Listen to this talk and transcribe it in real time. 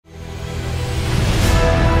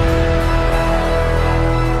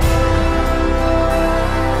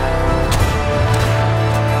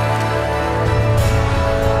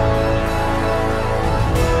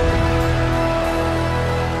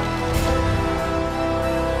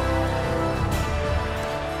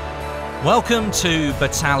Welcome to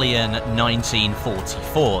Battalion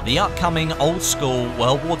 1944, the upcoming old-school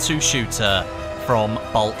World War II shooter from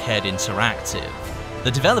Bulkhead Interactive.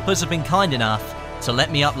 The developers have been kind enough to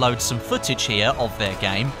let me upload some footage here of their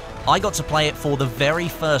game. I got to play it for the very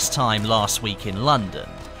first time last week in London.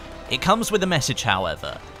 It comes with a message,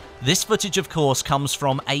 however. This footage, of course, comes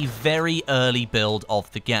from a very early build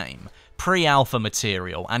of the game, pre-alpha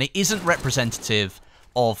material, and it isn't representative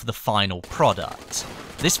of the final product.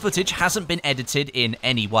 This footage hasn't been edited in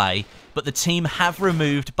any way, but the team have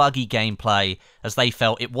removed buggy gameplay as they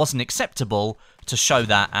felt it wasn't acceptable to show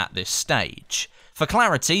that at this stage. For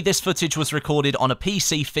clarity, this footage was recorded on a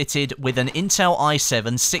PC fitted with an Intel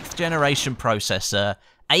i7 6th generation processor,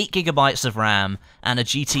 8GB of RAM, and a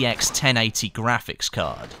GTX 1080 graphics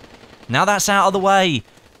card. Now that's out of the way,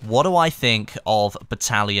 what do I think of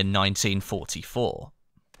Battalion 1944?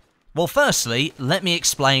 Well, firstly, let me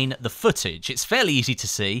explain the footage. It's fairly easy to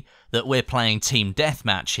see that we're playing Team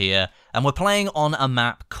Deathmatch here, and we're playing on a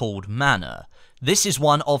map called Manor. This is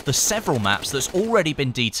one of the several maps that's already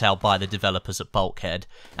been detailed by the developers at Bulkhead,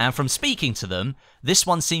 and from speaking to them, this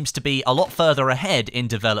one seems to be a lot further ahead in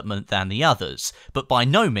development than the others, but by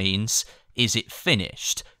no means is it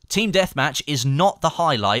finished. Team Deathmatch is not the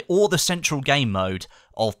highlight or the central game mode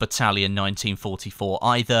of Battalion 1944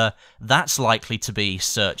 either. That's likely to be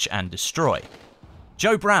Search and Destroy.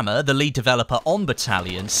 Joe Brammer, the lead developer on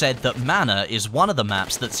Battalion, said that Manor is one of the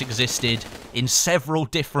maps that's existed in several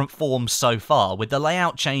different forms so far, with the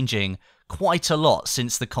layout changing quite a lot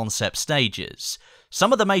since the concept stages.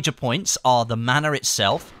 Some of the major points are the Manor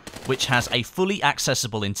itself, which has a fully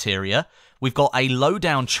accessible interior. We've got a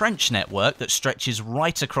low-down trench network that stretches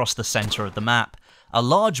right across the centre of the map, a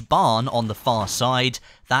large barn on the far side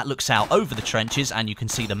that looks out over the trenches and you can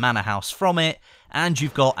see the manor house from it, and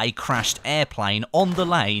you've got a crashed airplane on the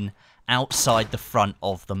lane outside the front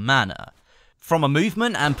of the manor. From a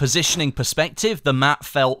movement and positioning perspective, the map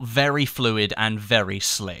felt very fluid and very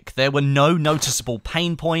slick. There were no noticeable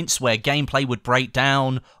pain points where gameplay would break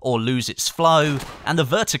down or lose its flow, and the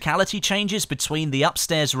verticality changes between the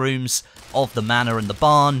upstairs rooms of the manor and the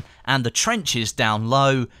barn and the trenches down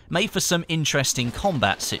low made for some interesting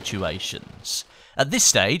combat situations. At this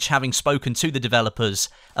stage, having spoken to the developers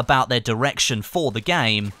about their direction for the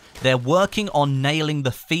game, they're working on nailing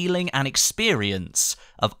the feeling and experience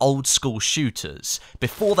of old school shooters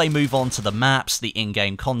before they move on to the maps, the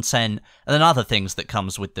in-game content, and then other things that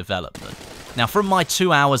comes with development. Now, from my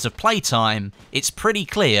 2 hours of playtime, it's pretty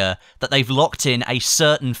clear that they've locked in a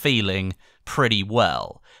certain feeling pretty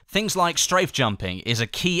well. Things like strafe jumping is a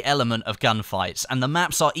key element of gunfights, and the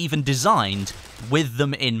maps are even designed with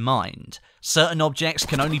them in mind. Certain objects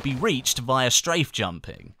can only be reached via strafe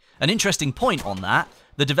jumping. An interesting point on that,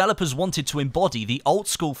 the developers wanted to embody the old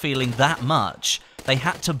school feeling that much, they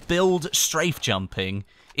had to build strafe jumping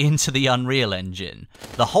into the Unreal Engine.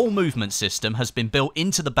 The whole movement system has been built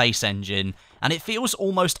into the base engine, and it feels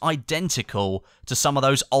almost identical to some of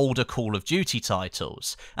those older Call of Duty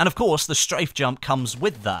titles. And of course, the strafe jump comes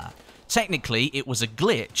with that. Technically, it was a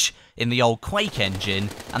glitch in the old Quake engine,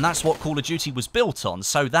 and that's what Call of Duty was built on,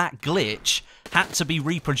 so that glitch had to be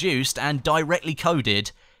reproduced and directly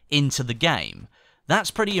coded into the game.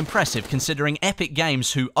 That's pretty impressive considering Epic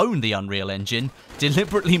Games, who own the Unreal Engine,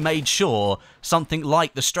 deliberately made sure something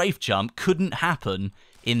like the strafe jump couldn't happen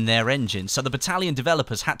in their engine, so the Battalion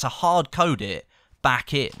developers had to hard code it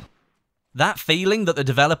back in. That feeling that the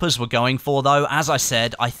developers were going for, though, as I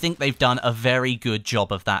said, I think they've done a very good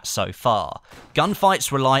job of that so far.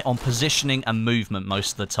 Gunfights rely on positioning and movement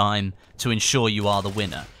most of the time to ensure you are the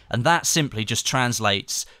winner, and that simply just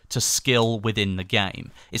translates to skill within the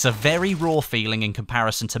game. It's a very raw feeling in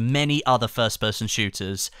comparison to many other first-person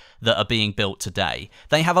shooters that are being built today.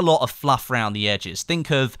 They have a lot of fluff around the edges.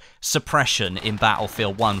 Think of suppression in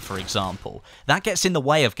Battlefield 1, for example. That gets in the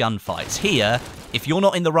way of gunfights. Here, if you're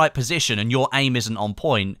not in the right position and your aim isn't on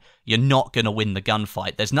point, you're not going to win the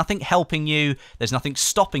gunfight. There's nothing helping you, there's nothing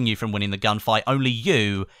stopping you from winning the gunfight, only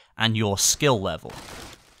you and your skill level.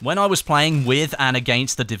 When I was playing with and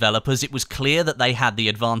against the developers, it was clear that they had the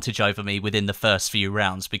advantage over me within the first few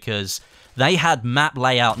rounds because they had map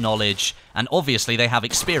layout knowledge and obviously they have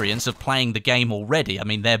experience of playing the game already. I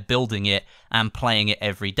mean, they're building it and playing it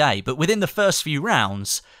every day. But within the first few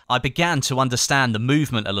rounds, I began to understand the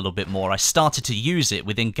movement a little bit more. I started to use it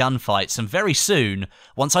within gunfights, and very soon,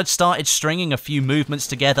 once I'd started stringing a few movements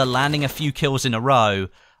together, landing a few kills in a row,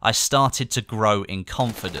 I started to grow in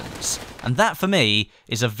confidence. And that, for me,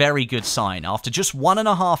 is a very good sign. After just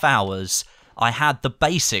 1.5 hours, I had the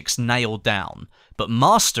basics nailed down, but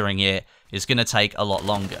mastering it is going to take a lot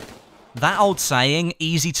longer. That old saying,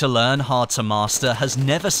 easy to learn, hard to master, has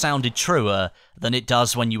never sounded truer than it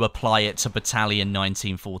does when you apply it to Battalion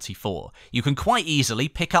 1944. You can quite easily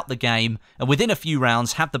pick up the game and within a few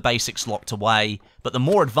rounds have the basics locked away, but the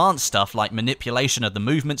more advanced stuff like manipulation of the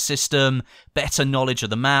movement system, better knowledge of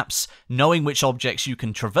the maps, knowing which objects you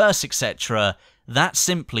can traverse, etc., that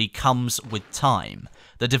simply comes with time.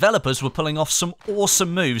 The developers were pulling off some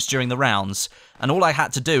awesome moves during the rounds, and all I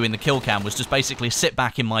had to do in the kill cam was just basically sit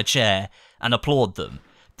back in my chair and applaud them.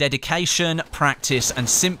 Dedication, practice, and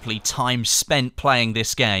simply time spent playing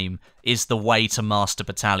this game is the way to master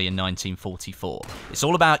Battalion 1944. It's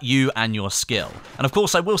all about you and your skill. And of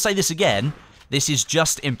course, I will say this again, this is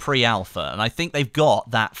just in pre-alpha, and I think they've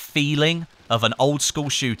got that feeling of an old school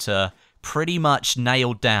shooter pretty much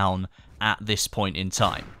nailed down at this point in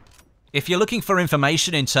time. If you're looking for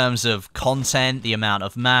information in terms of content, the amount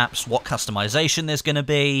of maps, what customization there's going to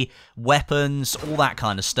be, weapons, all that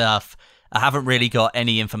kind of stuff, I haven't really got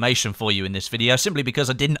any information for you in this video, simply because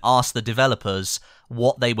I didn't ask the developers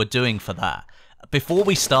what they were doing for that. Before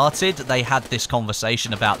we started, they had this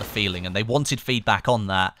conversation about the feeling, and they wanted feedback on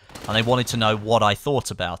that, and they wanted to know what I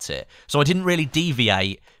thought about it. So I didn't really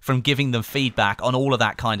deviate from giving them feedback on all of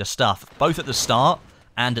that kind of stuff, both at the start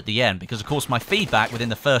and at the end, because of course my feedback within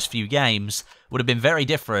the first few games would have been very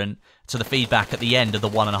different to the feedback at the end of the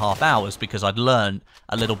 1.5 hours, because I'd learned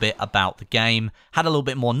a little bit about the game, had a little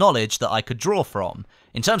bit more knowledge that I could draw from.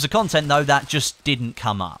 In terms of content though, that just didn't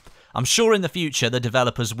come up. I'm sure in the future the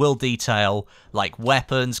developers will detail like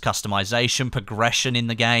weapons, customization, progression in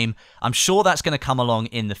the game. I'm sure that's going to come along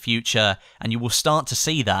in the future, and you will start to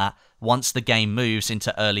see that once the game moves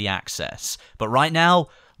into early access. But right now,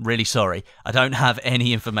 really sorry, I don't have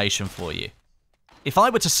any information for you. If I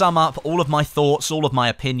were to sum up all of my thoughts, all of my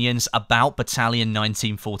opinions about Battalion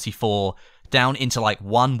 1944 down into like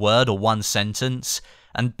one word or one sentence,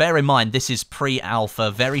 and bear in mind this is pre-alpha,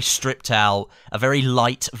 very stripped out, a very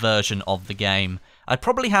light version of the game, I'd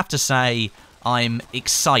probably have to say I'm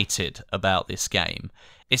excited about this game.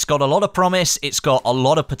 It's got a lot of promise, it's got a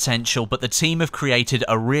lot of potential, but the team have created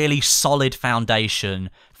a really solid foundation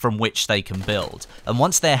from which they can build. And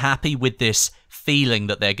once they're happy with this feeling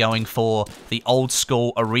that they're going for, the old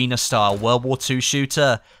school arena style World War II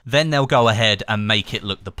shooter, then they'll go ahead and make it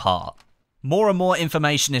look the part. More and more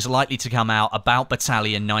information is likely to come out about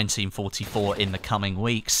Battalion 1944 in the coming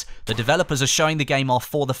weeks. The developers are showing the game off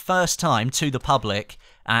for the first time to the public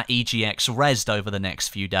at EGX Rezzed over the next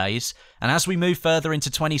few days, and as we move further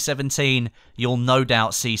into 2017, you'll no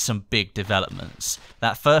doubt see some big developments.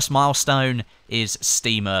 That first milestone is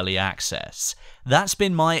Steam Early Access. That's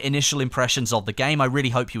been my initial impressions of the game. I really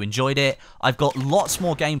hope you enjoyed it. I've got lots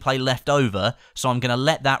more gameplay left over, so I'm going to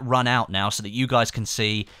let that run out now so that you guys can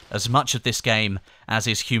see as much of this game as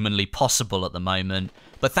is humanly possible at the moment.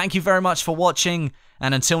 But thank you very much for watching,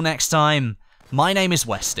 and until next time, my name is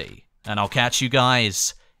Westie, and I'll catch you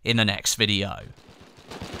guys in the next video.